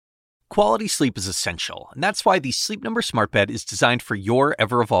Quality sleep is essential, and that's why the Sleep Number Smart Bed is designed for your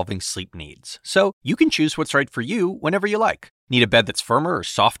ever-evolving sleep needs. So you can choose what's right for you whenever you like. Need a bed that's firmer or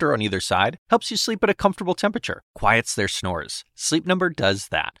softer on either side? Helps you sleep at a comfortable temperature, quiets their snores. Sleep Number does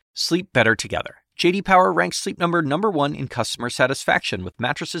that. Sleep better together. J.D. Power ranks Sleep Number #1 in customer satisfaction with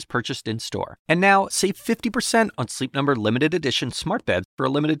mattresses purchased in-store. And now, save 50% on Sleep Number limited edition smart beds for a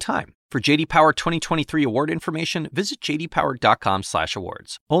limited time. For J.D. Power 2023 award information, visit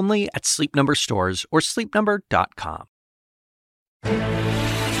jdpower.com/awards. Only at Sleep Number stores or sleepnumber.com.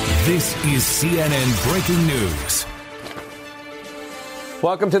 This is CNN Breaking News.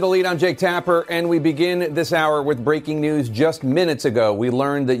 Welcome to The Lead. I'm Jake Tapper, and we begin this hour with breaking news. Just minutes ago, we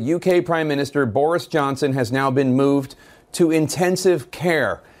learned that UK Prime Minister Boris Johnson has now been moved to intensive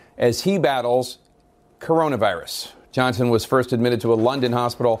care as he battles coronavirus. Johnson was first admitted to a London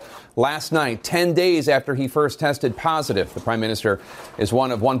hospital last night, 10 days after he first tested positive. The Prime Minister is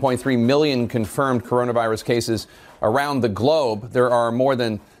one of 1.3 million confirmed coronavirus cases around the globe. There are more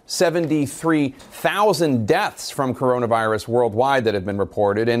than 73,000 deaths from coronavirus worldwide that have been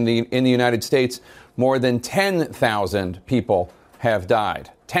reported. In the United States, more than 10,000 people have died.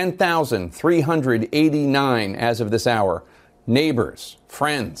 10,389 as of this hour. Neighbors,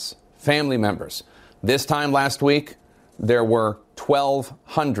 friends, family members. This time last week, there were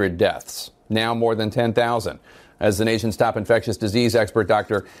 1,200 deaths, now more than 10,000. As the nation's top infectious disease expert,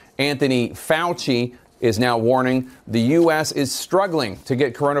 Dr. Anthony Fauci, is now warning the U.S. is struggling to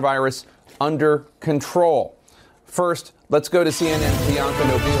get coronavirus under control. First, let's go to CNN's Bianca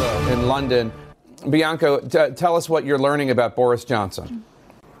Novillo in London. Bianca, tell us what you're learning about Boris Johnson.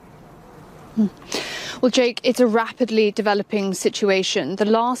 Well, Jake, it's a rapidly developing situation. The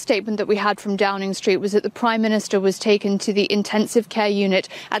last statement that we had from Downing Street was that the Prime Minister was taken to the intensive care unit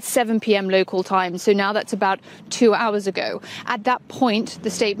at 7 p.m. local time. So now that's about 2 hours ago. At that point, the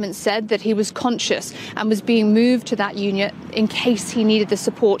statement said that he was conscious and was being moved to that unit in case he needed the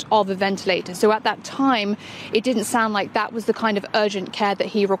support of a ventilator. So at that time, it didn't sound like that was the kind of urgent care that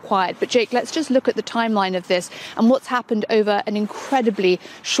he required. But Jake, let's just look at the timeline of this and what's happened over an incredibly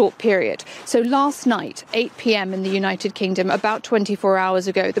short period. So last night, 8 p.m. in the United Kingdom, about 24 hours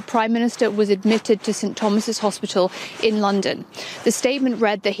ago, the Prime Minister was admitted to St Thomas's Hospital in London. The statement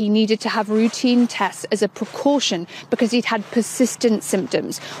read that he needed to have routine tests as a precaution because he'd had persistent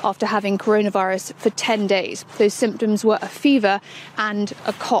symptoms after having coronavirus for 10 days. Those symptoms were a fever and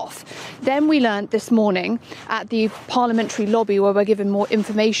a cough. Then we learned this morning at the parliamentary lobby, where we're given more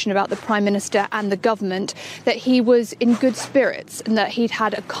information about the Prime Minister and the government, that he was in good spirits and that he'd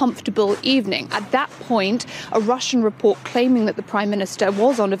had a comfortable evening. At that point, a Russian report claiming that the Prime Minister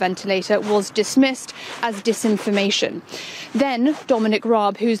was on a ventilator was dismissed as disinformation. Then Dominic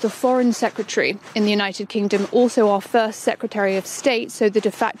Raab, who's the Foreign Secretary in the United Kingdom, also our first Secretary of State, so the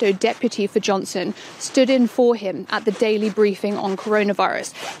de facto deputy for Johnson, stood in for him at the daily briefing on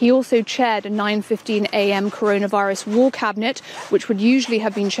coronavirus. He also chaired a 9:15 a.m. coronavirus war cabinet, which would usually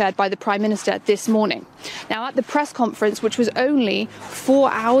have been chaired by the Prime Minister this morning. Now, at the press conference, which was only 4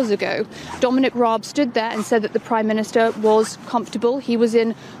 hours ago, Dominic Raab stood there and said that the Prime Minister was comfortable, he was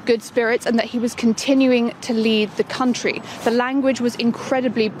in good spirits, and that he was continuing to lead the country. The language was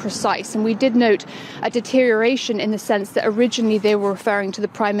incredibly precise, and we did note a deterioration in the sense that originally they were referring to the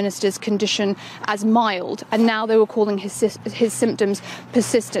Prime Minister's condition as mild, and now they were calling his symptoms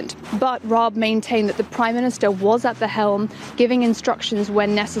persistent. But Raab maintained that the Prime Minister was at the helm, giving instructions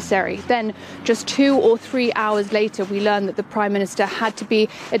when necessary. Then, just 2 or 3 hours later, we learned that the Prime Minister had to be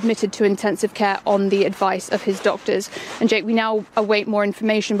admitted to intensive care on the advice of his doctors. And Jake, we now await more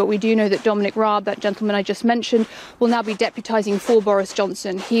information, but we do know that Dominic Raab, that gentleman I just mentioned, will now be deputising for Boris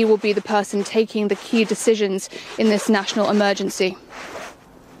Johnson. He will be the person taking the key decisions in this national emergency.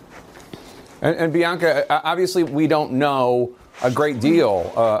 And Bianca, obviously we don't know a great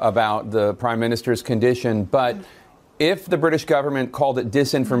deal about the Prime Minister's condition, but if the British government called it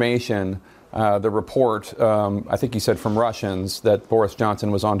disinformation, the report, I think you said from Russians, that Boris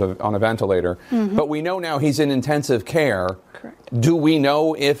Johnson was on a ventilator. Mm-hmm. But we know now he's in intensive care. Correct. Do we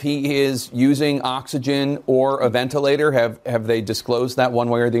know if he is using oxygen or a ventilator? Have they disclosed that one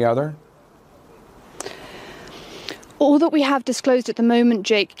way or the other? All that we have disclosed at the moment,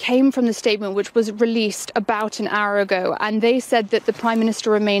 Jake, came from the statement which was released about an hour ago. And they said that the Prime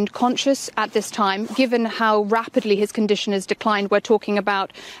Minister remained conscious at this time, given how rapidly his condition has declined. We're talking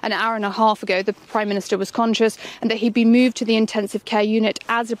about an hour and a half ago, the Prime Minister was conscious, and that he'd be moved to the intensive care unit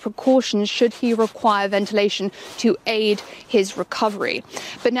as a precaution should he require ventilation to aid his recovery.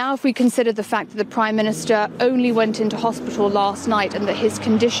 But now if we consider the fact that the Prime Minister only went into hospital last night and that his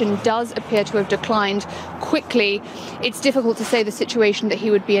condition does appear to have declined quickly, it's difficult to say the situation that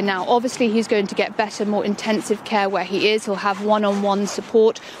he would be in now. Obviously, he's going to get better, more intensive care where he is. He'll have one-on-one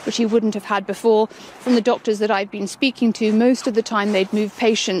support, which he wouldn't have had before. From the doctors that I've been speaking to, most of the time they'd move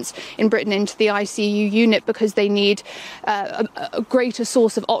patients in Britain into the ICU unit because they need a greater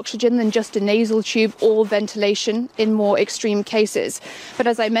source of oxygen than just a nasal tube or ventilation in more extreme cases. But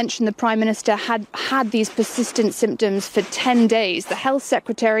as I mentioned, the Prime Minister had these persistent symptoms for 10 days. The Health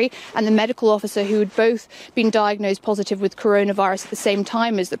Secretary and the medical officer, who had both been diagnosed positive with coronavirus at the same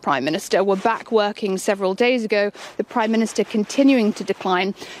time as the Prime Minister, were back working several days ago. The Prime Minister continuing to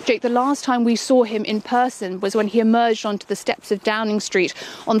decline. Jake, the last time we saw him in person was when he emerged onto the steps of Downing Street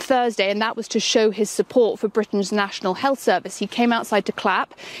on Thursday, and that was to show his support for Britain's National Health Service. He came outside to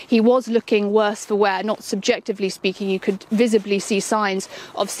clap. He was looking worse for wear, not subjectively speaking. You could visibly see signs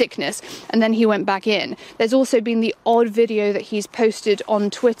of sickness, and then he went back in. There's also been the odd video that he's posted on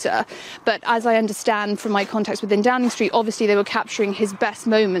Twitter, but as I understand from my contacts within Downing Street, obviously they were capturing his best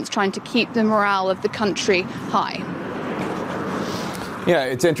moments, trying to keep the morale of the country high. Yeah,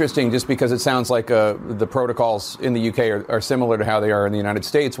 it's interesting just because it sounds like the protocols in the UK are similar to how they are in the United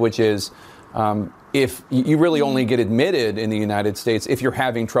States, which is if you really only get admitted in the United States if you're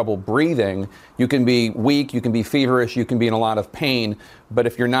having trouble breathing. You can be weak, you can be feverish, you can be in a lot of pain. But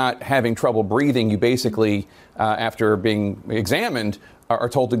if you're not having trouble breathing, you basically, after being examined, are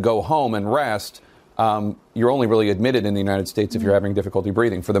told to go home and rest. You're only really admitted in the United States if you're having difficulty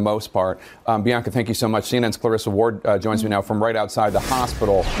breathing, for the most part. Bianca, thank you so much. CNN's Clarissa Ward joins me now from right outside the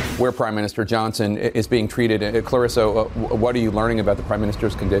hospital where Prime Minister Johnson is being treated. Clarissa, what are you learning about the Prime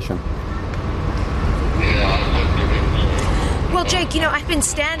Minister's condition? Well, Jake, I've been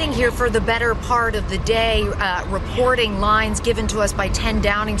standing here for the better part of the day, reporting lines given to us by 10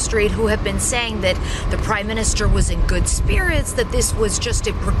 Downing Street, who have been saying that the Prime Minister was in good spirits, that this was just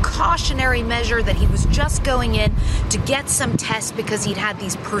a precautionary measure, that he was just going in to get some tests because he'd had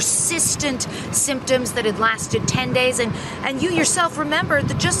these persistent symptoms that had lasted 10 days. And you yourself remember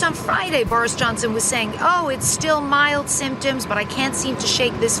that just on Friday, Boris Johnson was saying, oh, it's still mild symptoms, but I can't seem to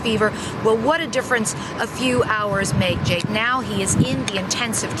shake this fever. Well, what a difference a few hours make, Jake. Now he is in the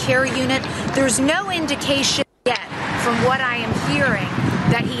intensive care unit. There's no indication yet, from what I am hearing,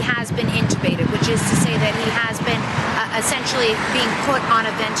 that he has been intubated, which is to say that he has been essentially being put on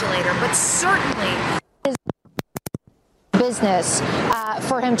a ventilator. But certainly his business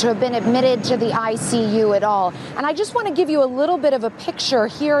for him to have been admitted to the ICU at all. And I just want to give you a little bit of a picture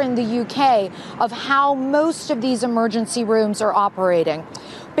here in the UK of how most of these emergency rooms are operating.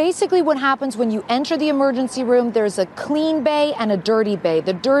 Basically, what happens when you enter the emergency room, there's a clean bay and a dirty bay.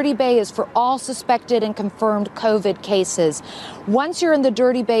 The dirty bay is for all suspected and confirmed COVID cases. Once you're in the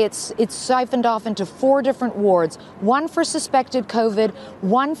dirty bay, it's siphoned off into 4 different wards, one for suspected COVID,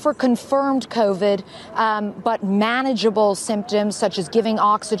 one for confirmed COVID, but manageable symptoms such as giving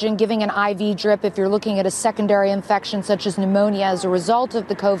oxygen, giving an IV drip if you're looking at a secondary infection such as pneumonia as a result of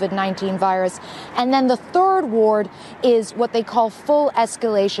the COVID-19 virus. And then the 3rd ward is what they call full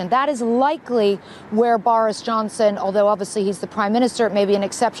escalation. That is likely where Boris Johnson, although obviously he's the Prime Minister, it may be an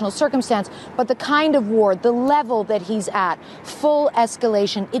exceptional circumstance, but the kind of ward, the level that he's at, full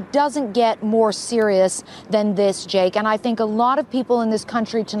escalation, it doesn't get more serious than this, Jake. And I think a lot of people in this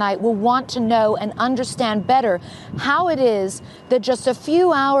country tonight will want to know and understand better how it is that just a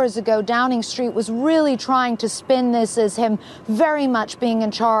few hours ago, Downing Street was really trying to spin this as him very much being in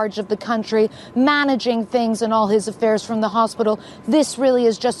charge of the country, managing things and all his affairs from the hospital. This really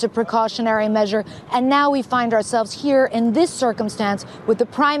is just a precautionary measure. And now we find ourselves here in this circumstance with the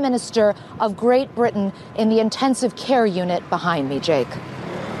Prime Minister of Great Britain in the intensive care unit behind me, Jake.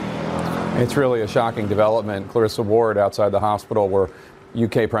 It's really a shocking development. Clarissa Ward outside the hospital where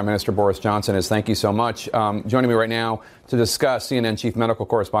UK Prime Minister Boris Johnson is. Thank you so much. Joining me right now to discuss, CNN Chief Medical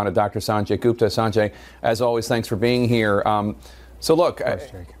Correspondent Dr. Sanjay Gupta. Sanjay, as always, thanks for being here. So look,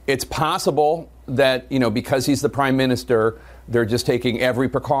 it's possible that, because he's the Prime Minister, they're just taking every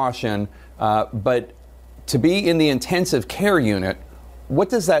precaution. But to be in the intensive care unit, what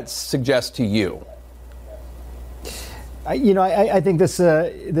does that suggest to you? I think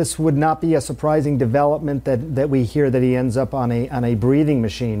this would not be a surprising development that we hear that he ends up on a breathing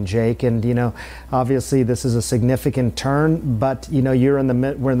machine, Jake. And obviously this is a significant turn. But we're in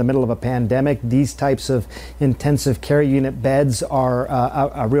the middle of a pandemic. These types of intensive care unit beds are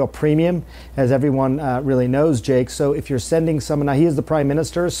a real premium, as everyone really knows, Jake. So if you're sending someone, now he is the Prime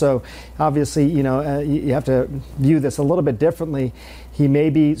Minister, so obviously you have to view this a little bit differently. He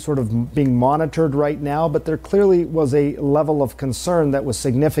may be sort of being monitored right now, but there clearly was a level of concern that was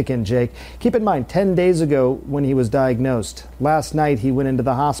significant, Jake. Keep in mind, 10 days ago when he was diagnosed, last night he went into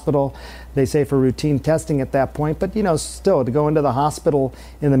the hospital, they say for routine testing at that point, but still to go into the hospital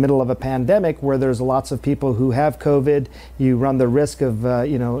in the middle of a pandemic where there's lots of people who have COVID, you run the risk of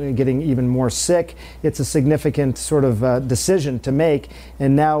getting even more sick. It's a significant sort of decision to make.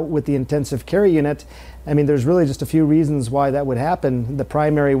 And now with the intensive care unit, I mean, there's really just a few reasons why that would happen. The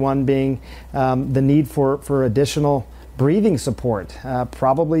primary one being the need for additional breathing support,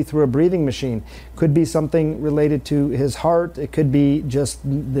 probably through a breathing machine. Could be something related to his heart. It could be just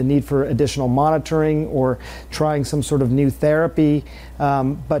the need for additional monitoring or trying some sort of new therapy.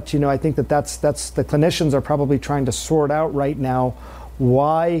 But I think that's the clinicians are probably trying to sort out right now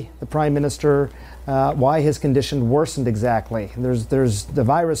why the Prime Minister, why his condition worsened exactly. There's the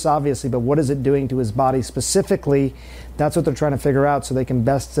virus, obviously, but what is it doing to his body specifically? That's what they're trying to figure out so they can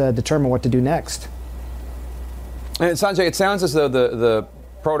best determine what to do next. And Sanjay, it sounds as though the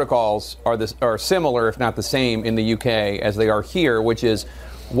protocols are similar, if not the same, in the UK as they are here, which is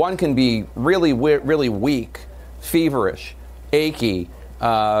one can be really weak, feverish, achy,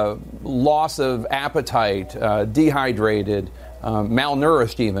 loss of appetite, dehydrated,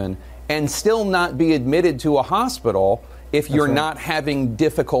 malnourished even, and still not be admitted to a hospital if you're not having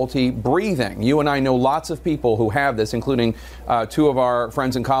difficulty breathing. You and I know lots of people who have this, including two of our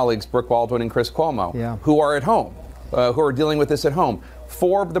friends and colleagues, Brooke Baldwin and Chris Cuomo, who are at home, who are dealing with this at home.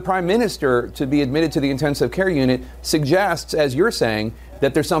 For the Prime Minister to be admitted to the intensive care unit suggests, as you're saying,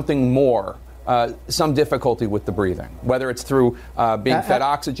 that there's something more, some difficulty with the breathing, whether it's through being fed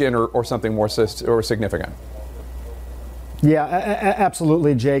oxygen or something more significant. Yeah,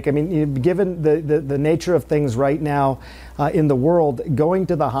 absolutely, Jake. I mean, given the nature of things right now in the world, going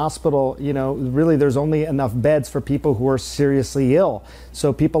to the hospital, really there's only enough beds for people who are seriously ill.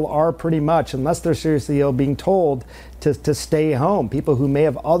 So people are pretty much, unless they're seriously ill, being told to stay home. People who may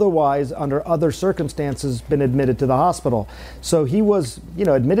have otherwise, under other circumstances, been admitted to the hospital. So he was,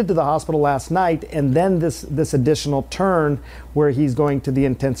 admitted to the hospital last night, and then this additional turn where he's going to the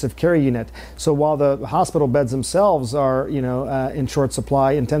intensive care unit. So while the hospital beds themselves are, in short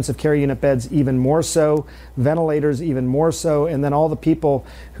supply, intensive care unit beds even more so, ventilators even more so, and then all the people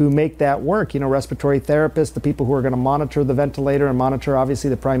who make that work, respiratory therapists, the people who are going to monitor the ventilator and monitor, obviously,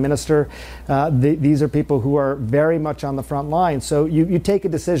 the Prime Minister. These are people who are very much on the front line. So you take a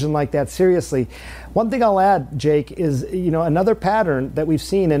decision like that seriously. One thing I'll add, Jake, is, another pattern that we've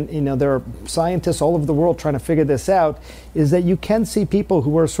seen, and, there are scientists all over the world trying to figure this out, is that you can see people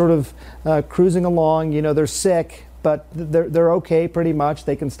who are sort of cruising along, they're sick, but they're okay pretty much.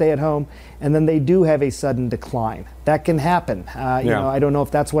 They can stay at home, and then they do have a sudden decline. That can happen. I don't know if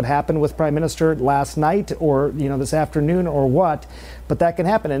that's what happened with Prime Minister last night or this afternoon or what, but that can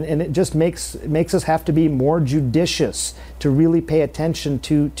happen, and it just makes us have to be more judicious to really pay attention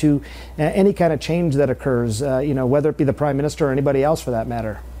to any kind of change that occurs. Whether it be the Prime Minister or anybody else for that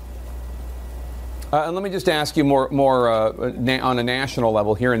matter. And let me just ask you more on a national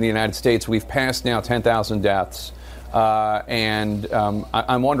level here in the United States. We've passed now 10,000 deaths. And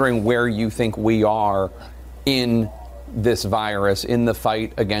I'm wondering where you think we are in this virus, in the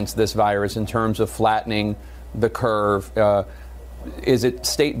fight against this virus, in terms of flattening the curve. Is it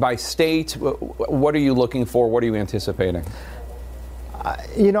state by state? What are you looking for? What are you anticipating?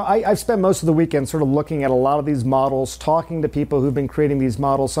 I've spent most of the weekend sort of looking at a lot of these models, talking to people who've been creating these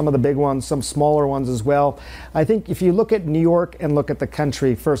models, some of the big ones, some smaller ones as well. I think if you look at New York and look at the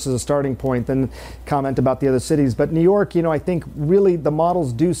country first as a starting point, then comment about the other cities. But New York, I think really the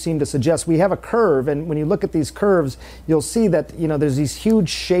models do seem to suggest we have a curve. And when you look at these curves, you'll see that, there's these huge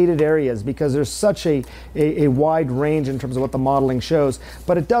shaded areas because there's such a wide range in terms of what the modeling shows.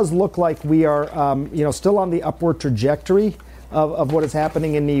 But it does look like we are, still on the upward trajectory of what is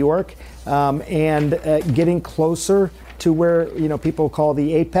happening in New York, and getting closer to where people call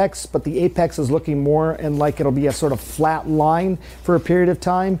the apex, but the apex is looking more and like it'll be a sort of flat line for a period of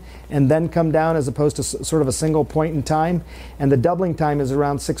time and then come down as opposed to sort of a single point in time. And the doubling time is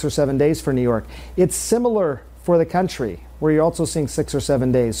around 6 or 7 days for New York. It's similar for the country, where you're also seeing 6 or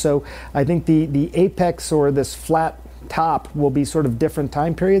 7 days. So I think the apex or this flat top will be sort of different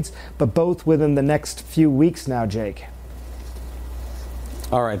time periods, but both within the next few weeks now, Jake.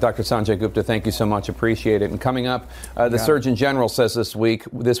 All right, Dr. Sanjay Gupta, thank you so much. Appreciate it. And coming up, the Surgeon General says this week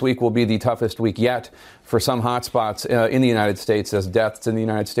will be the toughest week yet for some hotspots in the United States as deaths in the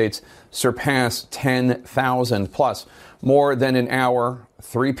United States surpass 10,000 plus. More than an hour,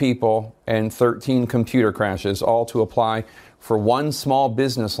 3 people, and 13 computer crashes, all to apply for one small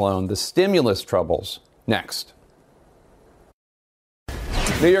business loan. The stimulus troubles next.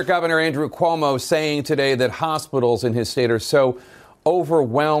 New York Governor Andrew Cuomo saying today that hospitals in his state are so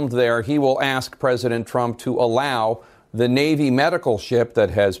overwhelmed there, he will ask President Trump to allow the Navy medical ship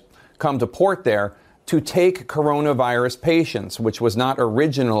that has come to port there to take coronavirus patients, which was not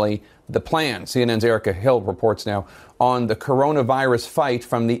originally the plan. CNN's Erica Hill reports now on the coronavirus fight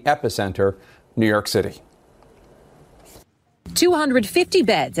from the epicenter, New York City. 250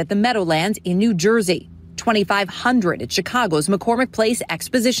 beds at the Meadowlands in New Jersey, 2,500 at Chicago's McCormick Place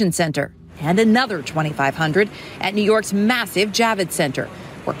Exposition Center, and another 2,500 at New York's massive Javits Center,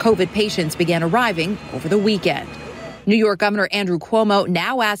 where COVID patients began arriving over the weekend. New York Governor Andrew Cuomo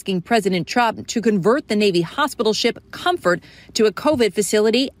now asking President Trump to convert the Navy hospital ship Comfort to a COVID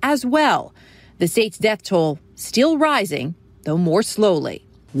facility as well. The state's death toll still rising, though more slowly.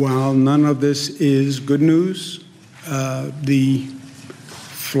 While none of this is good news, the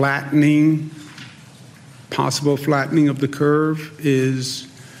possible flattening of the curve is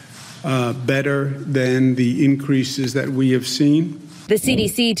better than the increases that we have seen. The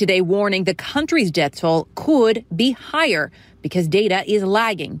CDC today warning the country's death toll could be higher because data is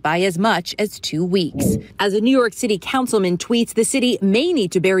lagging by as much as 2 weeks. As a New York City councilman tweets, the city may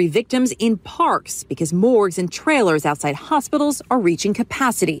need to bury victims in parks because morgues and trailers outside hospitals are reaching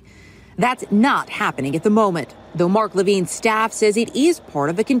capacity. That's not happening at the moment, though Mark Levine's staff says it is part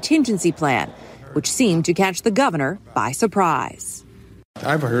of a contingency plan, which seemed to catch the governor by surprise.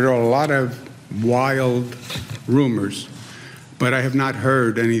 I've heard a lot of wild rumors, but I have not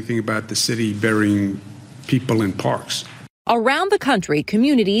heard anything about the city burying people in parks. Around the country,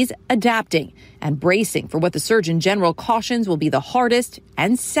 communities adapting and bracing for what the Surgeon General cautions will be the hardest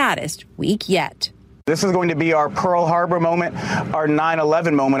and saddest week yet. This is going to be our Pearl Harbor moment, our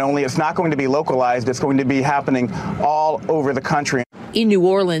 9/11 moment, only it's not going to be localized. It's going to be happening all over the country. In New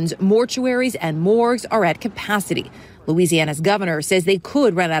Orleans, mortuaries and morgues are at capacity. Louisiana's governor says they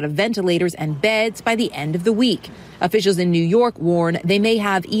could run out of ventilators and beds by the end of the week. Officials in New York warn they may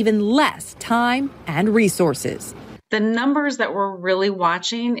have even less time and resources. The numbers that we're really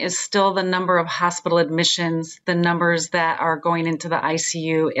watching is still the number of hospital admissions, the numbers that are going into the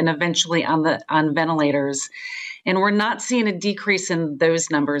ICU and eventually on ventilators. And we're not seeing a decrease in those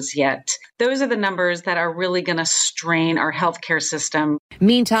numbers yet. Those are the numbers that are really going to strain our healthcare system.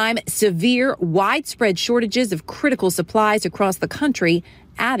 Meantime, severe, widespread shortages of critical supplies across the country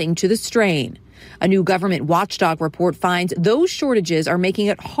adding to the strain. A new government watchdog report finds those shortages are making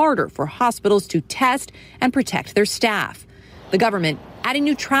it harder for hospitals to test and protect their staff. The government adding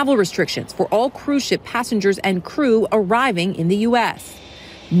new travel restrictions for all cruise ship passengers and crew arriving in the U.S.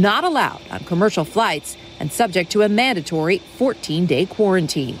 Not allowed on commercial flights and subject to a mandatory 14-day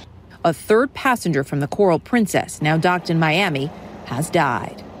quarantine. A third passenger from the Coral Princess, now docked in Miami, has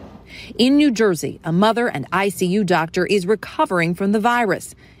died. In New Jersey, a mother and ICU doctor is recovering from the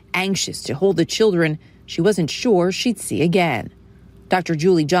virus, anxious to hold the children she wasn't sure she'd see again. Dr.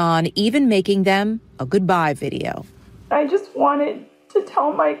 Julie John even making them a goodbye video. I just wanted to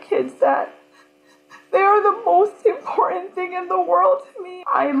tell my kids that they are the most important thing in the world to me.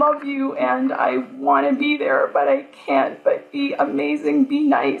 I love you and I want to be there, but I can't. But be amazing, be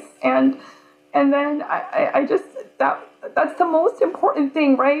nice. And then I just, that's the most important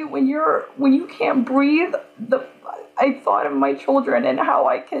thing, right? When you can't breathe, I thought of my children and how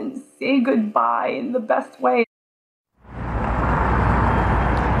I can say goodbye in the best way.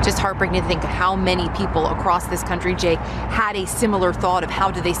 Just heartbreaking to think how many people across this country, Jake, had a similar thought of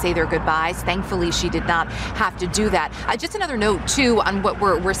how do they say their goodbyes. Thankfully, she did not have to do that. Just another note, too, on what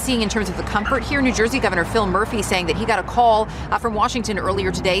we're seeing in terms of the Comfort here. New Jersey Governor Phil Murphy saying that he got a call from Washington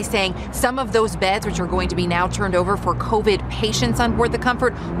earlier today saying some of those beds, which are going to be now turned over for COVID patients on board the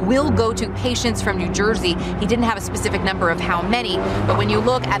Comfort, will go to patients from New Jersey. He didn't have a specific number of how many, but when you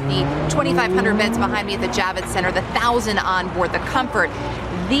look at the 2,500 beds behind me at the Javits Center, the 1,000 on board the Comfort,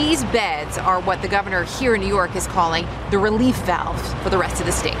 these beds are what the governor here in New York is calling the relief valve for the rest of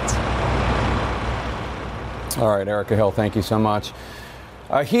the state. All right, Erica Hill, thank you so much.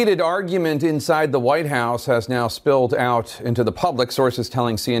 A heated argument inside the White House has now spilled out into the public. Sources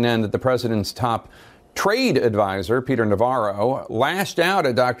telling CNN that the president's top trade advisor, Peter Navarro, lashed out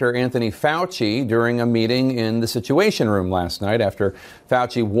at Dr. Anthony Fauci during a meeting in the Situation Room last night after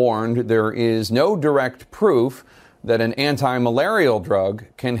Fauci warned there is no direct proof that an anti-malarial drug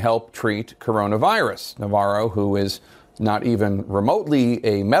can help treat coronavirus. Navarro, who is not even remotely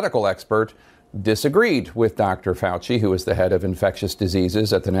a medical expert, disagreed with Dr. Fauci, who is the head of infectious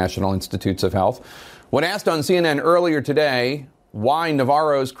diseases at the National Institutes of Health. When asked on CNN earlier today why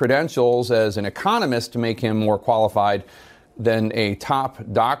Navarro's credentials as an economist make him more qualified than a top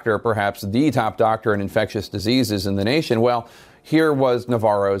doctor, perhaps the top doctor in infectious diseases in the nation, well, Here was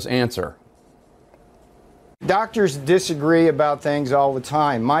Navarro's answer. Doctors disagree about things all the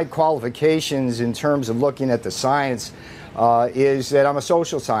time. My qualifications in terms of looking at the science is that I'm a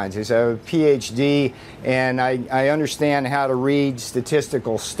social scientist. I have a PhD, and I understand how to read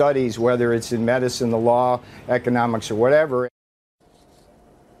statistical studies, whether it's in medicine, the law, economics, or whatever.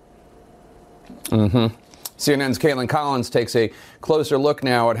 CNN's Caitlin Collins takes a closer look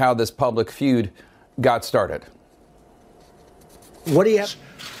now at how this public feud got started. What do you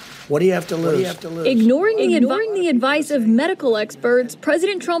have to lose? Ignoring the advice of medical experts,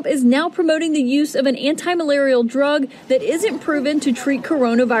 President Trump is now promoting the use of an anti-malarial drug that isn't proven to treat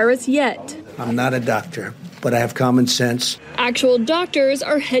coronavirus yet. I'm not a doctor, but I have common sense. Actual doctors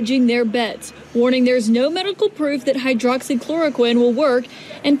are hedging their bets, warning there's no medical proof that hydroxychloroquine will work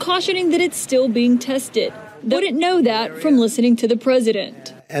and cautioning that it's still being tested. They wouldn't know that from listening to the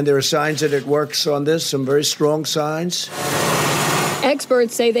president. And there are signs that it works on this, some very strong signs.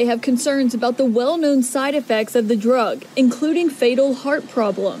 Experts say they have concerns about the well-known side effects of the drug, including fatal heart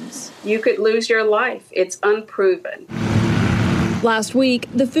problems. You could lose your life. It's unproven. Last week,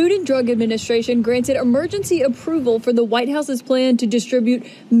 the Food and Drug Administration granted emergency approval for the White House's plan to distribute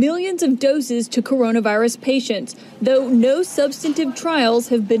millions of doses to coronavirus patients, though no substantive trials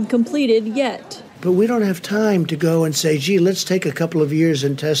have been completed yet. But we don't have time to go and say, gee, let's take a couple of years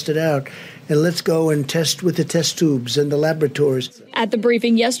and test it out. And let's go and test with the test tubes and the laboratories. At the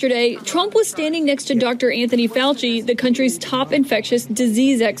briefing yesterday, Trump was standing next to Dr. Anthony Fauci, the country's top infectious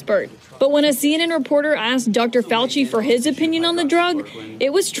disease expert. But when a CNN reporter asked Dr. Fauci for his opinion on the drug,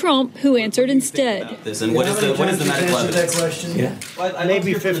 it was Trump who answered instead. And what is the medical evidence? That question? Yeah.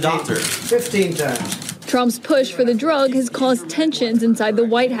 Maybe 15 times. Trump's push for the drug has caused tensions inside the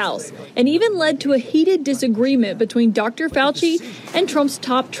White House and even led to a heated disagreement between Dr. Fauci and Trump's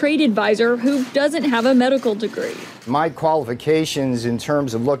top trade advisor, who doesn't have a medical degree. My qualifications in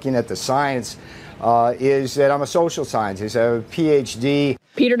terms of looking at the science is that I'm a social scientist. I have a PhD.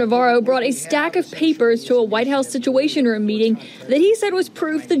 Peter Navarro brought a stack of papers to a White House Situation Room meeting that he said was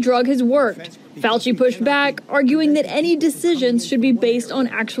proof the drug has worked. Fauci pushed back, arguing that any decisions should be based on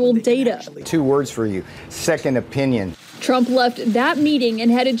actual data. 2 words for you: second opinion. Trump left that meeting and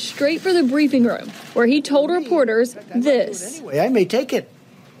headed straight for the briefing room, where he told reporters this. Anyway, I may take it,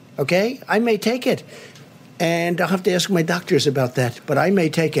 okay? I may take it. And I'll have to ask my doctors about that, but I may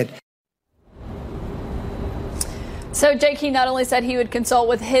take it. So Jake, he not only said he would consult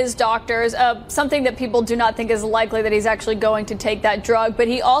with his doctors, something that people do not think is likely that he's actually going to take that drug, but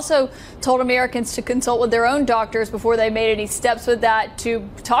he also told Americans to consult with their own doctors before they made any steps with that to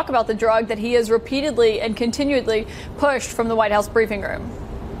talk about the drug that he has repeatedly and continually pushed from the White House briefing room.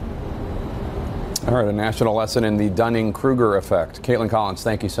 All right, a national lesson in the Dunning-Kruger effect. Caitlin Collins,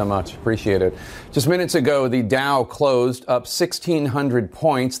 thank you so much. Appreciate it. Just minutes ago, the Dow closed up 1,600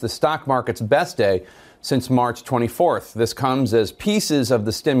 points, the stock market's best day since March 24th. This comes as pieces of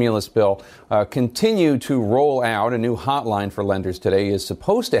the stimulus bill continue to roll out. A new hotline for lenders today is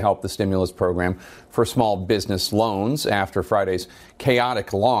supposed to help the stimulus program for small business loans after Friday's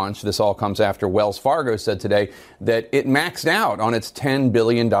chaotic launch. This all comes after Wells Fargo said today that it maxed out on its $10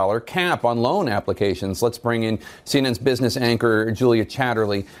 billion cap on loan applications. Let's bring in CNN's business anchor, Julia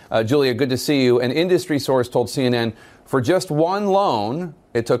Chatterley. Julia, good to see you. An industry source told CNN for just one loan,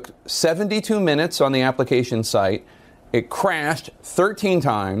 it took 72 minutes on the application site. It crashed 13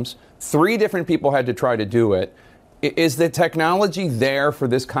 times. 3 different people had to try to do it. Is the technology there for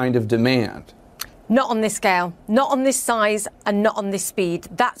this kind of demand? Not on this scale, not on this size, and not on this speed.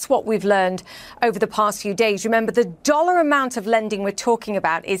 That's what we've learned over the past few days. Remember, the dollar amount of lending we're talking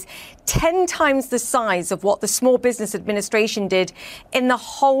about is 10 times the size of what the Small Business Administration did in the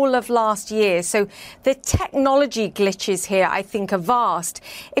whole of last year. So the technology glitches here, I think, are vast.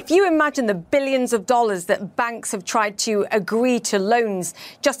 If you imagine the billions of dollars that banks have tried to agree to loans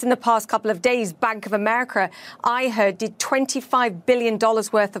just in the past couple of days, Bank of America, I heard, did $25 billion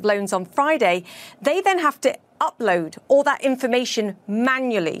worth of loans on Friday. They then have to upload all that information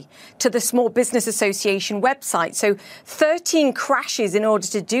manually to the Small Business Association website. So 13 crashes in order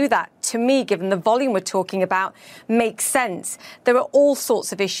to do that, to me, given the volume we're talking about, makes sense. There are all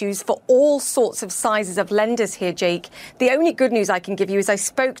sorts of issues for all sorts of sizes of lenders here, Jake. The only good news I can give you is I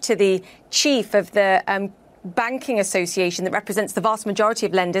spoke to the chief of the banking association that represents the vast majority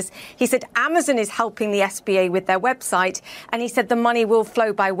of lenders. He said Amazon is helping the SBA with their website, and he said the money will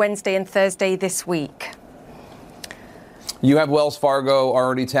flow by Wednesday and Thursday this week. You have Wells Fargo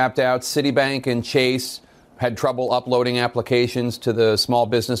already tapped out. Citibank and Chase had trouble uploading applications to the Small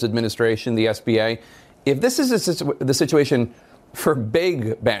Business Administration, the SBA. If this is the situation for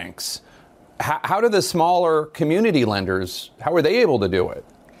big banks, How do the smaller community lenders, how are they able to do it?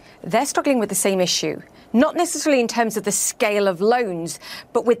 They're struggling with the same issue. Not necessarily in terms of the scale of loans,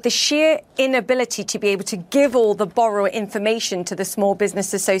 but with the sheer inability to be able to give all the borrower information to the Small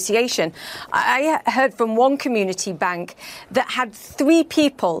Business Association. I heard from one community bank that had 3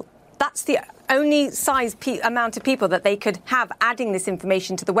 people. That's the only amount of people that they could have adding this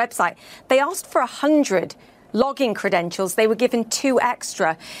information to the website. They asked for 100 login credentials. They were given 2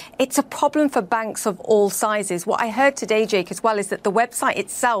 extra. It's a problem for banks of all sizes. What I heard today, Jake, as well, is that the website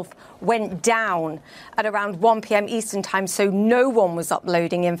itself went down at around 1 p.m. Eastern time, so no one was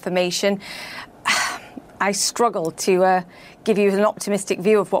uploading information. I struggle to give you an optimistic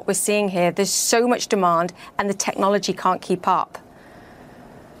view of what we're seeing here. There's so much demand and the technology can't keep up.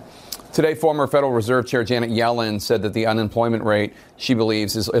 Today, former Federal Reserve Chair Janet Yellen said that the unemployment rate, she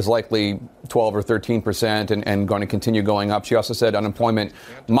believes, is likely 12 or 13% and going to continue going up. She also said unemployment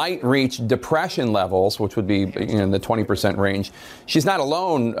might reach depression levels, which would be in the 20% range. She's not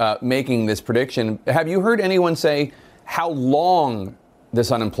alone making this prediction. Have you heard anyone say how long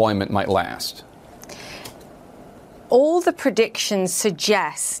this unemployment might last? All the predictions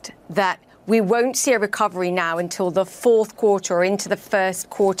suggest that we won't see a recovery now until the 4th quarter or into the 1st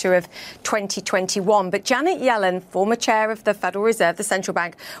quarter of 2021. But Janet Yellen, former chair of the Federal Reserve, the central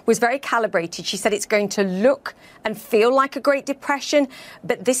bank, was very calibrated. She said it's going to look and feel like a Great Depression.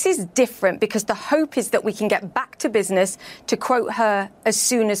 But this is different because the hope is that we can get back to business, to quote her, as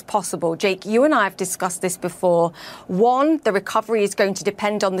soon as possible. Jake, you and I have discussed this before. 1, the recovery is going to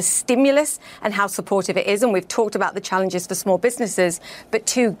depend on the stimulus and how supportive it is. And we've talked about the challenges for small businesses. But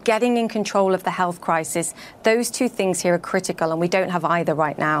 2, getting in control of the health crisis. Those 2 things here are critical, and we don't have either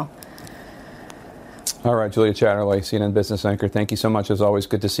right now. All right, Julia Chatterley, CNN business anchor, thank you so much. As always,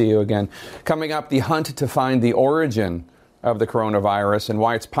 good to see you again. Coming up, the hunt to find the origin of the coronavirus and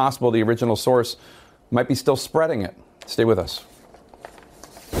why it's possible the original source might be still spreading it. Stay with us.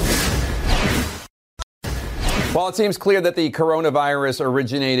 While it seems clear that the coronavirus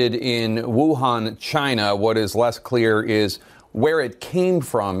originated in Wuhan, China, what is less clear is where it came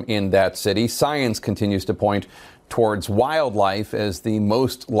from in that city. Science continues to point towards wildlife as the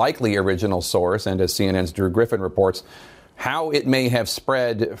most likely original source, and as CNN's Drew Griffin reports, how it may have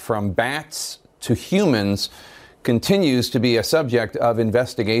spread from bats to humans continues to be a subject of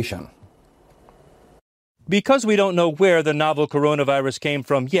investigation. Because we don't know where the novel coronavirus came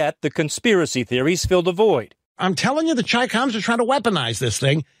from yet, the conspiracy theories fill the void. I'm telling you, the Chi-Coms are trying to weaponize this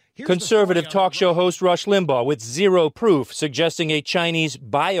thing. Conservative talk show host Rush Limbaugh with zero proof, suggesting a Chinese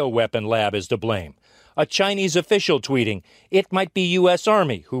bioweapon lab is to blame. A Chinese official tweeting it might be U.S.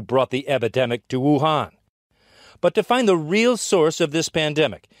 Army who brought the epidemic to Wuhan. But to find the real source of this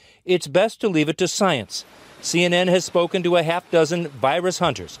pandemic, it's best to leave it to science. CNN has spoken to a half-dozen virus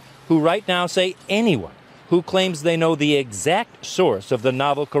hunters who right now say anyone who claims they know the exact source of the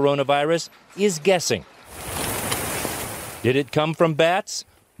novel coronavirus is guessing. Did it come from bats?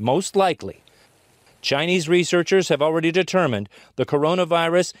 Most likely. Chinese researchers have already determined the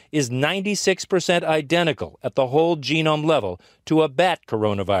coronavirus is 96% identical at the whole genome level to a bat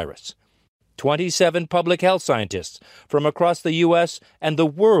coronavirus. 27 public health scientists from across the U.S. and the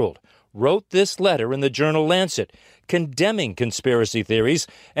world wrote this letter in the journal Lancet, condemning conspiracy theories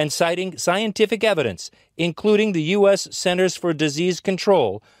and citing scientific evidence, including the U.S. Centers for Disease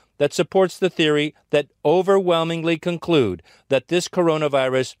Control, that supports the theory that overwhelmingly conclude that this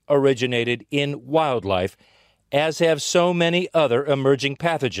coronavirus originated in wildlife, as have so many other emerging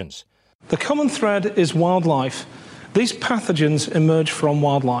pathogens. The common thread is wildlife. These pathogens emerge from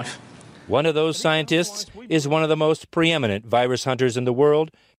wildlife. One of those scientists is one of the most preeminent virus hunters in the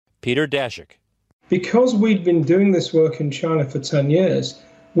world, Peter Daszak. Because we'd been doing this work in China for 10 years,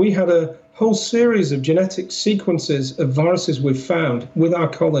 we had a whole series of genetic sequences of viruses we've found with our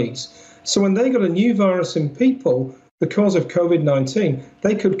colleagues. So when they got a new virus in people, the cause of COVID-19,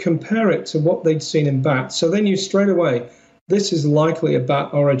 they could compare it to what they'd seen in bats. So they knew straight away, this is likely a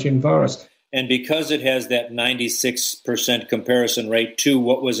bat origin virus. And because it has that 96% comparison rate to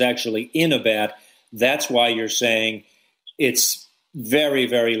what was actually in a bat, that's why you're saying it's very,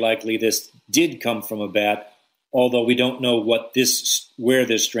 very likely this did come from a bat, although we don't know where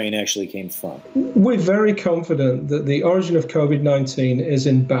this strain actually came from. We're very confident that the origin of COVID-19 is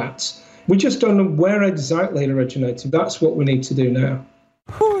in bats. We just don't know where exactly it originated. That's what we need to do now.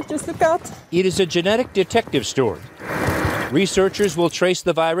 It is a genetic detective story. Researchers will trace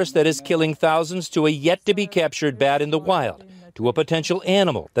the virus that is killing thousands to a yet-to-be-captured bat in the wild, to a potential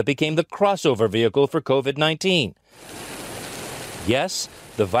animal that became the crossover vehicle for COVID-19. Yes,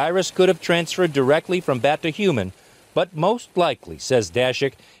 the virus could have transferred directly from bat to human, But most likely, says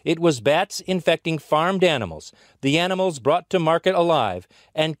Dashik, it was bats infecting farmed animals, the animals brought to market alive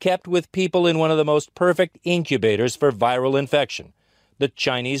and kept with people in one of the most perfect incubators for viral infection, the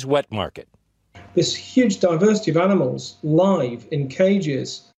Chinese wet market. This huge diversity of animals live in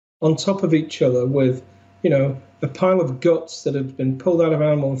cages on top of each other with, a pile of guts that have been pulled out of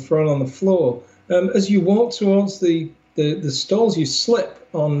animal and thrown on the floor. As you walk towards the stalls, you slip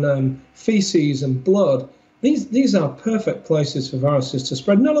on feces and blood. These are perfect places for viruses to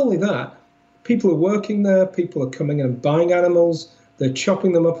spread. Not only that, people are working there, people are coming in and buying animals, they're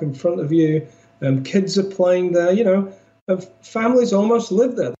chopping them up in front of you, kids are playing there, families almost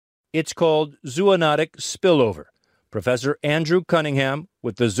live there. It's called zoonotic spillover. Professor Andrew Cunningham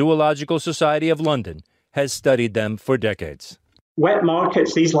with the Zoological Society of London has studied them for decades. Wet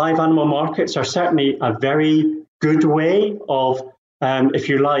markets, these live animal markets, are certainly a very good way of, if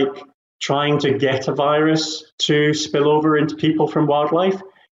you like, trying to get a virus to spill over into people from wildlife.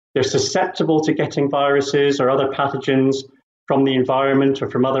 They're susceptible to getting viruses or other pathogens from the environment or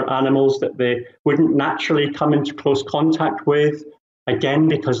from other animals that they wouldn't naturally come into close contact with, again,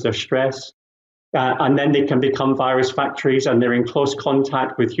 because they're stressed. And then they can become virus factories, and they're in close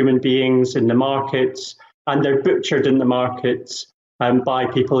contact with human beings in the markets, and they're butchered in the markets by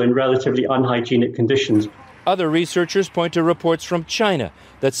people in relatively unhygienic conditions. Other researchers point to reports from China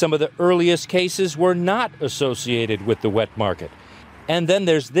that some of the earliest cases were not associated with the wet market. And then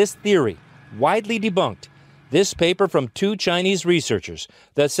there's this theory, widely debunked, this paper from 2 Chinese researchers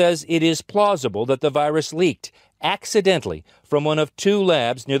that says it is plausible that the virus leaked accidentally from one of 2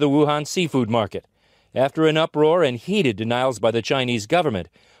 labs near the Wuhan seafood market. After an uproar and heated denials by the Chinese government,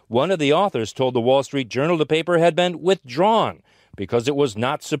 one of the authors told the Wall Street Journal the paper had been withdrawn because it was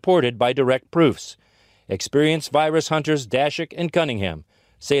not supported by direct proofs. Experienced virus hunters Dashik and Cunningham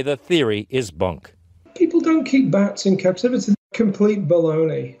say the theory is bunk. People don't keep bats in captivity. Complete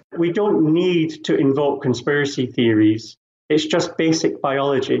baloney. We don't need to invoke conspiracy theories. It's just basic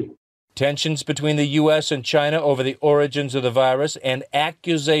biology. Tensions between the U.S. and China over the origins of the virus and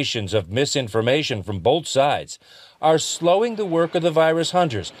accusations of misinformation from both sides are slowing the work of the virus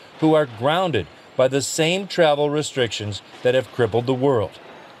hunters, who are grounded by the same travel restrictions that have crippled the world.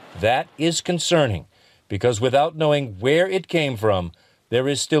 That is concerning, because without knowing where it came from, there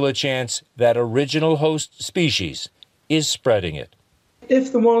is still a chance that original host species is spreading it.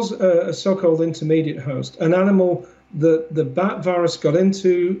 If there was a so-called intermediate host, an animal that the bat virus got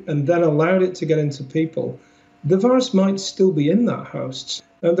into and then allowed it to get into people, the virus might still be in that host.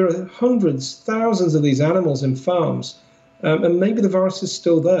 And there are hundreds, thousands of these animals in farms, and maybe the virus is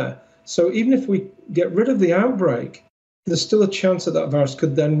still there. So even if we get rid of the outbreak, there's still a chance that virus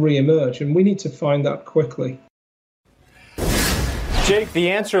could then re-emerge, and we need to find that quickly. Jake, the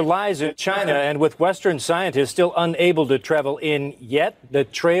answer lies in China, and with Western scientists still unable to travel in yet, the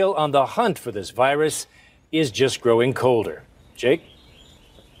trail on the hunt for this virus is just growing colder. Jake?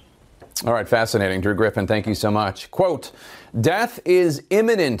 All right, fascinating. Drew Griffin, thank you so much. Quote, death is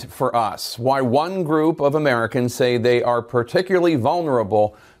imminent for us. Why one group of Americans say they are particularly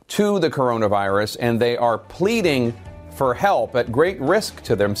vulnerable to the coronavirus, and they are pleading for help at great risk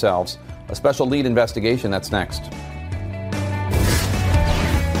to themselves. A special lead investigation, that's next.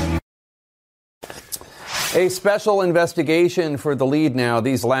 A special investigation for the lead now.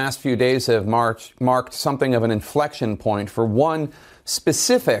 These last few days have marked something of an inflection point for one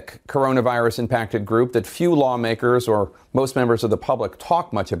specific coronavirus-impacted group that few lawmakers or most members of the public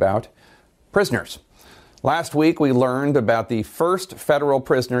talk much about: prisoners. Last week, we learned about the first federal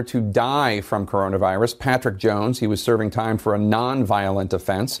prisoner to die from coronavirus, Patrick Jones. He was serving time for a nonviolent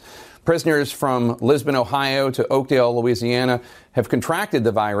offense. Prisoners from Lisbon, Ohio to Oakdale, Louisiana have contracted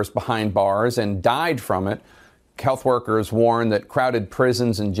the virus behind bars and died from it. Health workers warn that crowded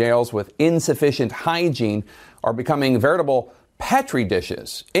prisons and jails with insufficient hygiene are becoming veritable petri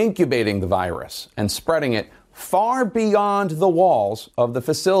dishes, incubating the virus and spreading it far beyond the walls of the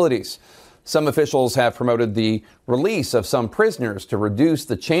facilities. Some officials have promoted the release of some prisoners to reduce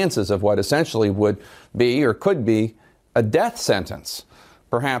the chances of what essentially would be or could be a death sentence.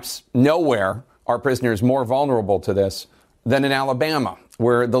 Perhaps nowhere are prisoners more vulnerable to this than in Alabama,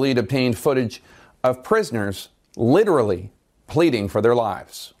 where the lead obtained footage of prisoners literally pleading for their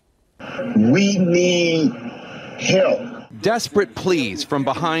lives. We need help. Desperate pleas from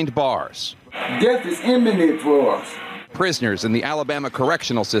behind bars. Death is imminent for us. Prisoners in the Alabama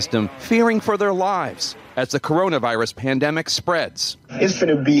correctional system fearing for their lives as the coronavirus pandemic spreads. It's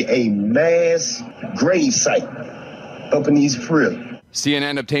going to be a mass grave site up in these prisons.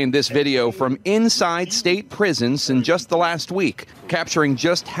 CNN obtained this video from inside state prisons in just the last week, capturing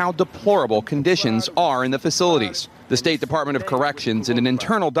just how deplorable conditions are in the facilities. The State Department of Corrections, in an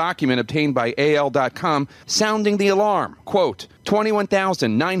internal document obtained by AL.com, sounding the alarm. Quote,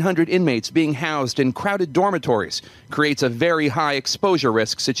 21,900 inmates being housed in crowded dormitories creates a very high exposure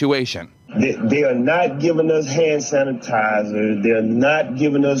risk situation. They are not giving us hand sanitizer. They're not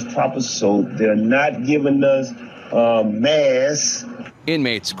giving us proper soap. They're not giving us masks.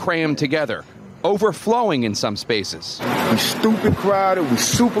 Inmates crammed together, overflowing in some spaces. We're stupid crowded, we're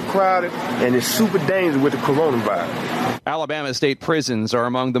super crowded, and it's super dangerous with the coronavirus. Alabama state prisons are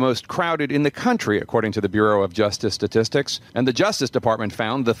among the most crowded in the country, according to the Bureau of Justice Statistics. And the Justice Department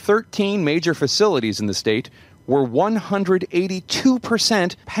found the 13 major facilities in the state were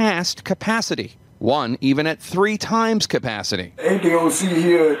 182% past capacity. One even at 3 times capacity. ADOC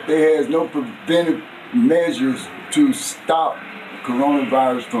here, they has no preventive measures to stop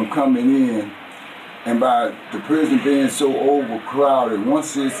coronavirus from coming in. And by the prison being so overcrowded,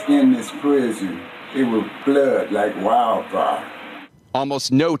 once it's in this prison, it will flood like wildfire.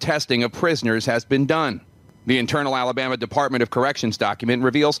 Almost no testing of prisoners has been done. The internal Alabama Department of Corrections document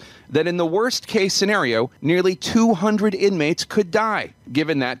reveals that in the worst-case scenario, nearly 200 inmates could die,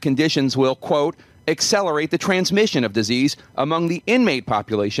 given that conditions will, quote, accelerate the transmission of disease among the inmate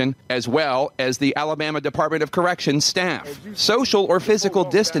population as well as the Alabama Department of Corrections staff. Social or physical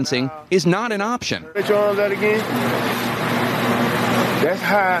distancing is not an option. Let you on that again?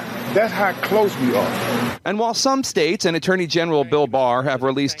 That's how close we are. And while some states and Attorney General Bill Barr have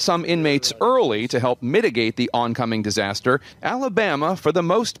released some inmates early to help mitigate the oncoming disaster, Alabama, for the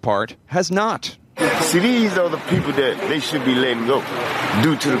most part, has not. See, these are the people that they should be letting go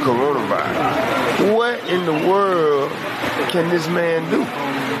due to the coronavirus. What in the world can this man do?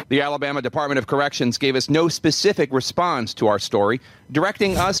 The Alabama Department of Corrections gave us no specific response to our story,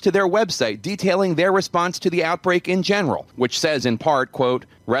 directing us to their website detailing their response to the outbreak in general, which says in part, quote,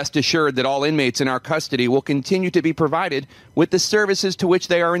 rest assured that all inmates in our custody will continue to be provided with the services to which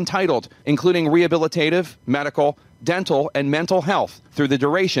they are entitled, including rehabilitative, medical, dental, and mental health through the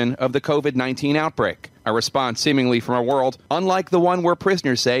duration of the COVID-19 outbreak. A response seemingly from a world unlike the one where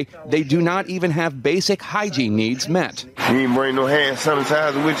prisoners say they do not even have basic hygiene needs met. You ain't bring no hand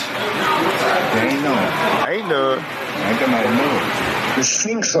sanitizer with you? Ain't none. Ain't none. I got my nose. The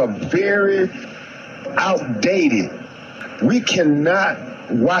sinks are very outdated. We cannot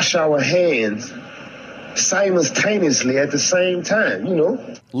wash our hands simultaneously at the same time, you know.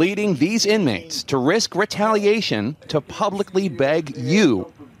 Leading these inmates to risk retaliation to publicly beg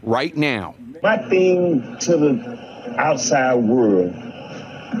you right now. My thing to the outside world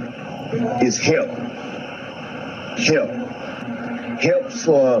is help. Help. Help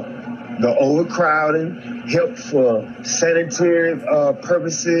for the overcrowding, help for sanitary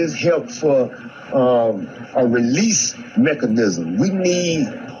purposes, help for a release mechanism. We need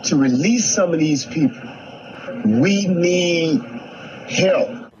to release some of these people. We need help.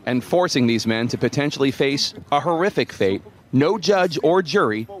 And forcing these men to potentially face a horrific fate no judge or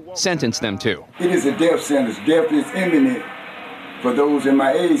jury sentenced them to. It is a death sentence. Death is imminent for those in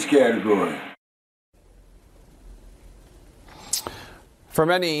my age category. For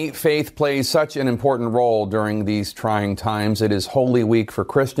many, faith plays such an important role during these trying times. It is Holy Week for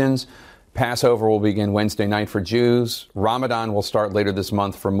Christians. Passover will begin Wednesday night for Jews. Ramadan will start later this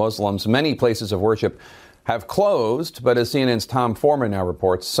month for Muslims. Many places of worship have closed, but as CNN's Tom Foreman now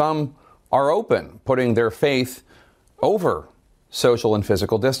reports, some are open, putting their faith over social and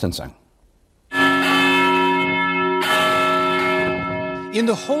physical distancing. In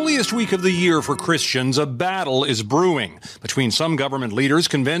the holiest week of the year for Christians, a battle is brewing between some government leaders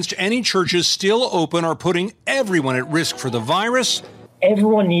convinced any churches still open are putting everyone at risk for the virus.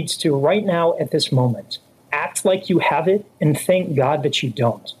 Everyone needs to, right now at this moment, act like you have it and thank God that you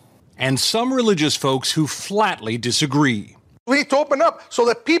don't. And some religious folks who flatly disagree. We need to open up so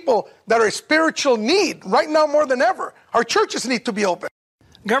that people that are in spiritual need, right now more than ever, our churches need to be open.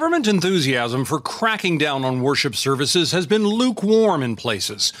 Government enthusiasm for cracking down on worship services has been lukewarm in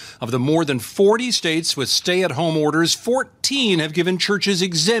places. Of the more than 40 states with stay-at-home orders, 14 have given churches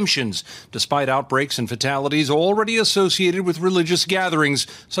exemptions, despite outbreaks and fatalities already associated with religious gatherings,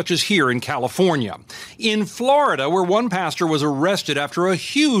 such as here in California. In Florida, where one pastor was arrested after a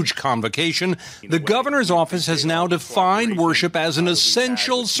huge convocation, the governor's office has now defined worship as an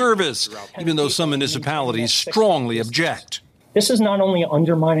essential service, even though some municipalities strongly object. This is not only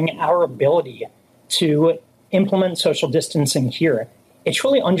undermining our ability to implement social distancing here, it's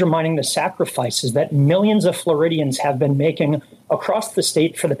really undermining the sacrifices that millions of Floridians have been making across the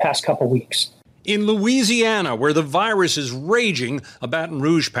state for the past couple weeks. In Louisiana, where the virus is raging, a Baton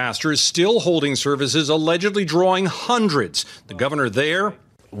Rouge pastor is still holding services, allegedly drawing hundreds. The governor there,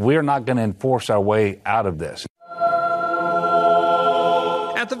 we're not going to enforce our way out of this.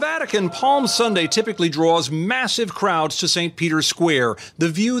 At the Vatican, Palm Sunday typically draws massive crowds to St. Peter's Square. The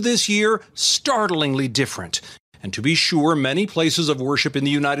view this year, startlingly different. And to be sure, many places of worship in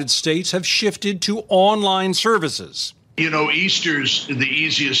the United States have shifted to online services. You know, Easter's the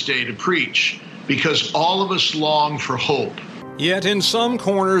easiest day to preach because all of us long for hope. Yet in some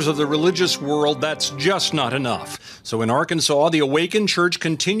corners of the religious world, that's just not enough. So in Arkansas, the Awakened Church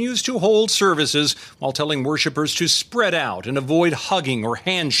continues to hold services while telling worshipers to spread out and avoid hugging or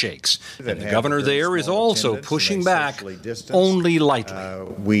handshakes. And the governor there is also pushing back, only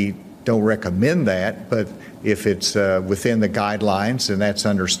lightly. We don't recommend that, but if it's within the guidelines, then that's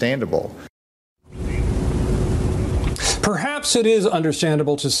understandable. Perhaps it is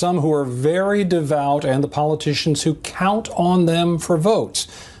understandable to some who are very devout and the politicians who count on them for votes.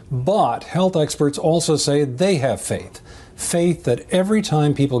 But health experts also say they have faith. Faith that every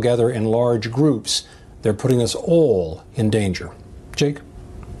time people gather in large groups, they're putting us all in danger. Jake?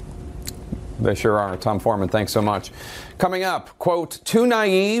 They sure are. Tom Foreman, thanks so much. Coming up, quote, too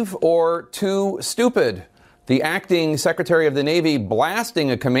naive or too stupid? The acting Secretary of the Navy blasting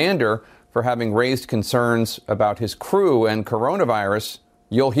a commander for having raised concerns about his crew and coronavirus.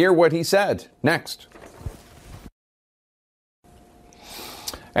 You'll hear what he said next.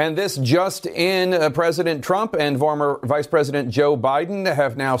 And this just in, President Trump and former Vice President Joe Biden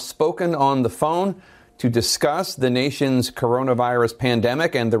have now spoken on the phone to discuss the nation's coronavirus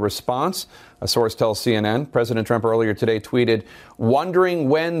pandemic and the response. A source tells CNN. President Trump earlier today tweeted, wondering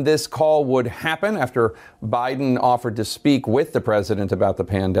when this call would happen after Biden offered to speak with the president about the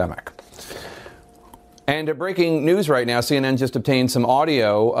pandemic. And breaking news right now, CNN just obtained some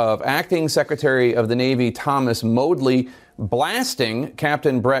audio of Acting Secretary of the Navy Thomas Modly blasting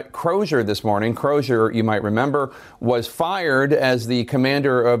Captain Brett Crozier this morning. Crozier, you might remember, was fired as the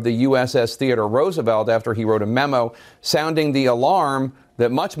commander of the USS Theodore Roosevelt after he wrote a memo sounding the alarm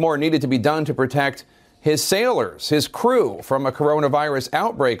that much more needed to be done to protect his sailors, his crew, from a coronavirus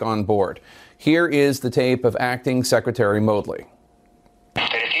outbreak on board. Here is the tape of Acting Secretary Modly.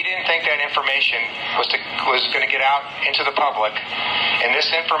 That if he didn't think that information was going to get out into the public in this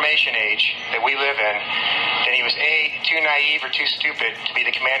information age that we live in, then he was A, too naive or too stupid to be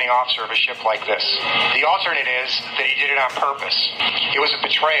the commanding officer of a ship like this. The alternate is that he did it on purpose. It was a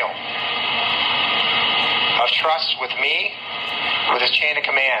betrayal of trust with me, with his chain of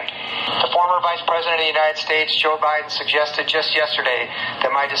command. The former Vice President of the United States, Joe Biden, suggested just yesterday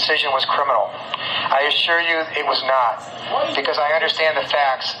that my decision was criminal. I assure you it was not, because I understand the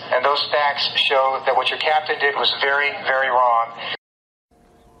facts, and those facts show that what your captain did was very, very wrong.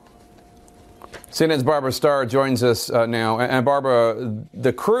 CNN's Barbara Starr joins us now. And Barbara,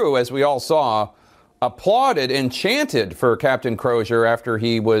 the crew, as we all saw, applauded and chanted for Captain Crozier after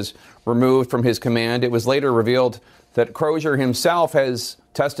he was removed from his command. It was later revealed that Crozier himself has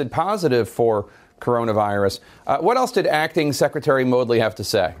tested positive for coronavirus. What else did Acting Secretary Modly have to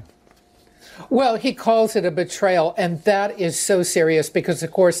say? Well, he calls it a betrayal, and that is so serious because,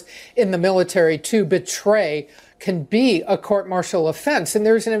 of course, in the military, to betray can be a court-martial offense, and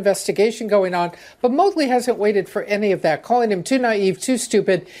there's an investigation going on. But Modly hasn't waited for any of that, calling him too naive, too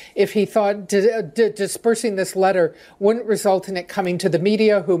stupid, if he thought dispersing this letter wouldn't result in it coming to the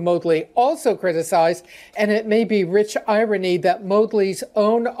media, who Modly also criticized. And it may be rich irony that Modly's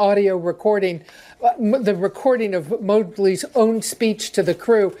own audio recording, the recording of Modly's own speech to the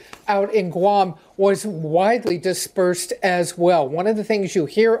crew out in Guam, was widely dispersed as well. One of the things you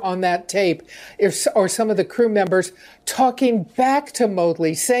hear on that tape are some of the crew members talking back to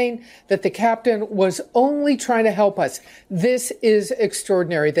Modly, saying that the captain was only trying to help us. This is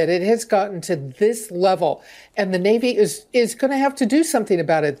extraordinary that it has gotten to this level, and the Navy is going to have to do something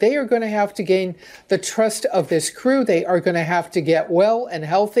about it. They are going to have to gain the trust of this crew. They are going to have to get well and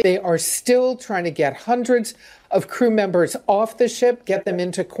healthy. They are still trying to get hundreds of crew members off the ship, get them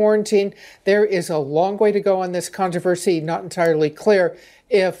into quarantine. There is a long way to go on this controversy. Not entirely clear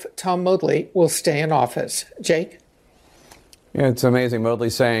if Tom Modly will stay in office. Jake? Yeah, it's amazing. Modly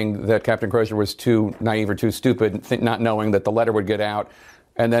saying that Captain Crozier was too naive or too stupid, not knowing that the letter would get out.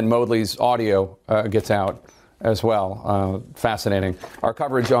 And then Modly's audio gets out as well. Fascinating. Our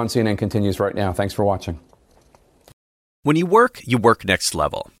coverage on CNN continues right now. Thanks for watching. When you work next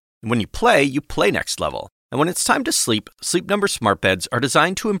level. And when you play next level. And when it's time to sleep, Sleep Number smart beds are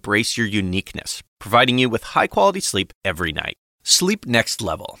designed to embrace your uniqueness, providing you with high-quality sleep every night. Sleep next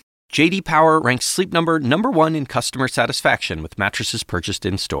level. J.D. Power ranks Sleep Number #1 in customer satisfaction with mattresses purchased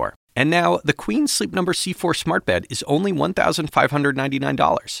in-store. And now, the Queen Sleep Number C4 smart bed is only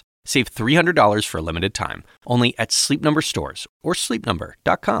 $1,599. Save $300 for a limited time, only at Sleep Number stores or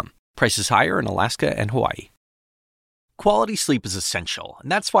sleepnumber.com. Prices higher in Alaska and Hawaii. Quality sleep is essential,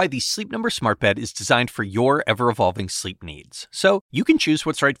 and that's why the Sleep Number smart bed is designed for your ever-evolving sleep needs. So you can choose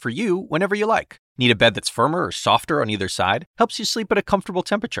what's right for you whenever you like. Need a bed that's firmer or softer on either side? Helps you sleep at a comfortable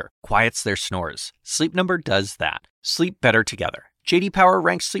temperature. Quiets their snores. Sleep Number does that. Sleep better together. J.D. Power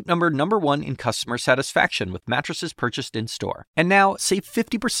ranks Sleep Number number 1 in customer satisfaction with mattresses purchased in-store. And now, save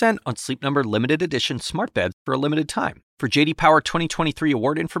 50% on Sleep Number limited edition smart beds for a limited time. For J.D. Power 2023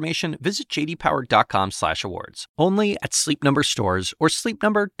 award information, visit jdpower.com/awards. Only at Sleep Number stores or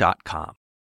sleepnumber.com.